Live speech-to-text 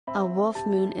A wolf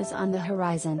moon is on the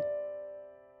horizon.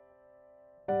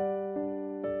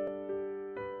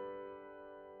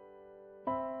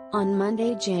 On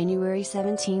Monday, January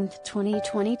 17,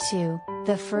 2022,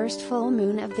 the first full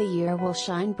moon of the year will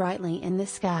shine brightly in the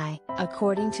sky,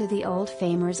 according to the Old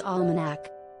Famers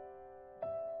Almanac.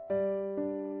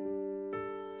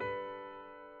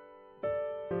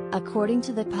 According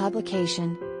to the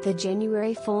publication, the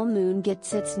January full moon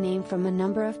gets its name from a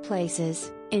number of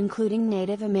places, including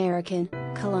Native American,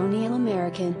 Colonial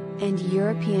American, and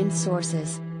European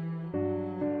sources.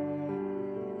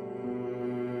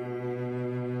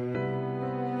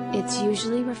 It's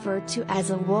usually referred to as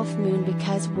a wolf moon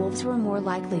because wolves were more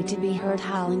likely to be heard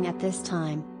howling at this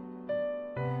time.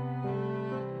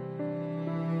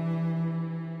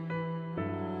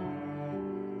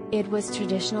 It was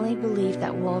traditionally believed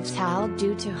that wolves howled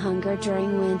due to hunger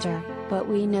during winter, but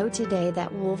we know today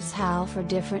that wolves howl for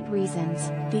different reasons,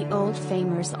 the Old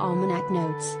Famers Almanac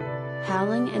notes.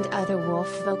 Howling and other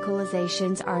wolf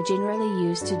vocalizations are generally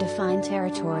used to define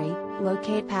territory,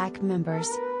 locate pack members,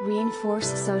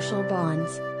 reinforce social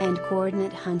bonds, and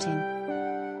coordinate hunting.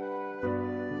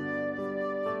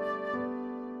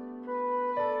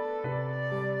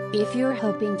 If you're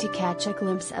hoping to catch a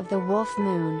glimpse of the wolf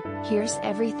moon, here's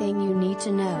everything you need to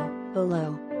know,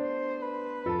 below.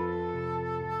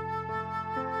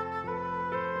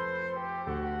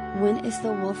 When is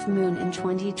the wolf moon in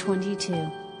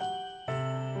 2022?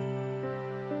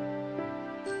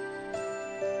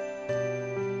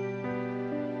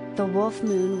 The wolf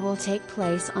moon will take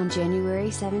place on January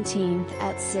 17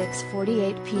 at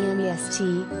 6:48 p.m.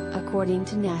 EST, according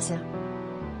to NASA.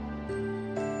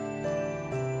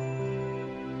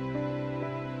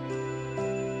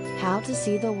 How to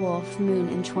see the wolf moon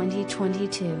in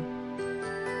 2022.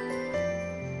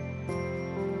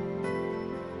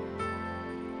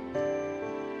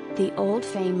 The Old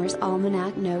Famers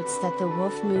Almanac notes that the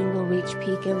wolf moon will reach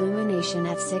peak illumination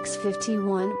at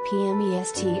 6:51 p.m.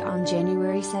 EST on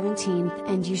January 17,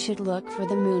 and you should look for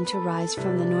the moon to rise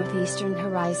from the northeastern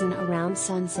horizon around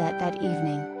sunset that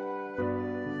evening.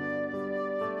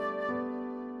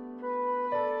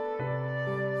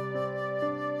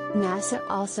 NASA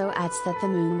also adds that the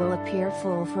moon will appear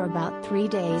full for about 3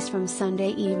 days from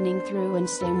Sunday evening through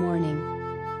Wednesday morning.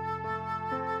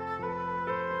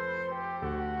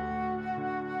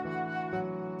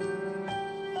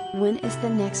 When is the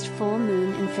next full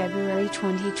moon in February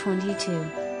 2022?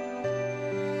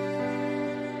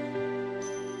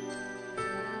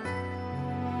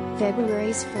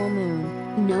 February's full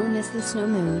moon, known as the snow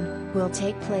moon, will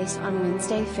take place on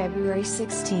Wednesday, February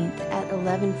 16 at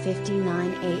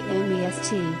 11:59 a.m.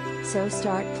 EST, so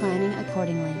start planning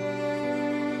accordingly.